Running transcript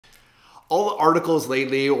All the articles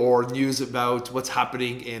lately or news about what's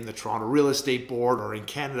happening in the Toronto Real Estate Board or in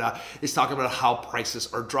Canada is talking about how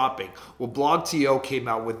prices are dropping. Well, BlolgTO came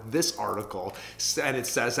out with this article and it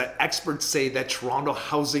says that experts say that Toronto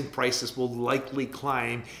housing prices will likely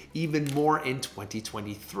climb even more in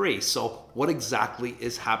 2023. So what exactly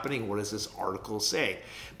is happening? What does this article say?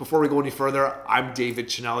 Before we go any further, I'm David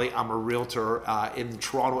Cinelli. I'm a realtor in the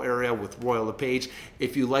Toronto area with Royal LePage.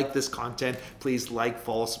 If you like this content, please like,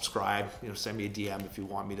 follow, subscribe. Send me a DM if you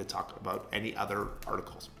want me to talk about any other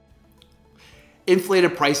articles.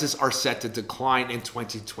 Inflated prices are set to decline in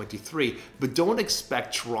 2023, but don't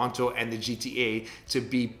expect Toronto and the GTA to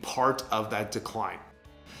be part of that decline.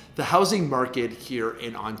 The housing market here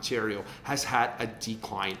in Ontario has had a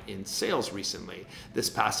decline in sales recently. This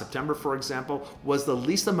past September, for example, was the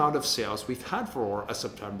least amount of sales we've had for a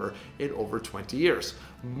September in over 20 years.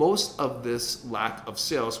 Most of this lack of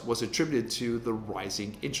sales was attributed to the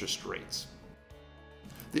rising interest rates.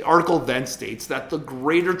 The article then states that the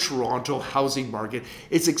Greater Toronto housing market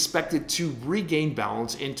is expected to regain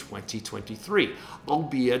balance in 2023,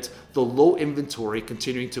 albeit the low inventory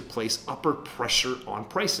continuing to place upward pressure on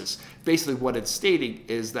prices. Basically what it's stating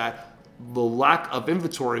is that the lack of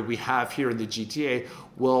inventory we have here in the GTA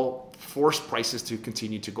will force prices to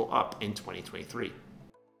continue to go up in 2023.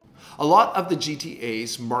 A lot of the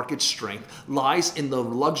GTA's market strength lies in the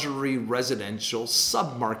luxury residential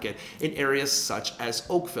submarket in areas such as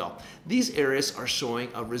Oakville. These areas are showing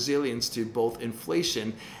a resilience to both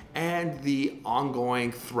inflation and the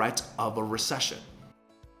ongoing threat of a recession.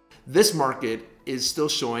 This market is still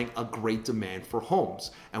showing a great demand for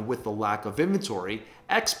homes, and with the lack of inventory,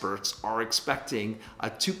 experts are expecting a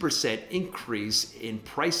 2% increase in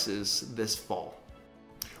prices this fall.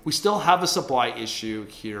 We still have a supply issue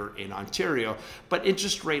here in Ontario, but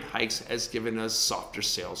interest rate hikes has given us softer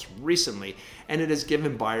sales recently, and it has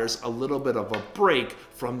given buyers a little bit of a break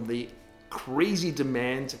from the crazy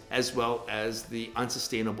demand as well as the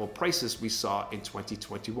unsustainable prices we saw in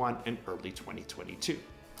 2021 and early 2022.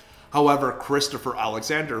 However, Christopher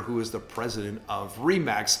Alexander, who is the president of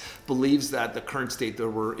RE/MAX, believes that the current state that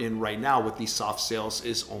we're in right now with these soft sales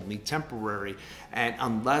is only temporary. And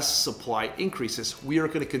unless supply increases, we are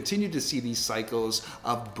going to continue to see these cycles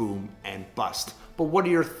of boom and bust. But what are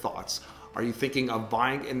your thoughts? Are you thinking of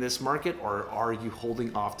buying in this market, or are you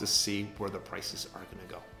holding off to see where the prices are going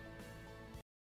to go?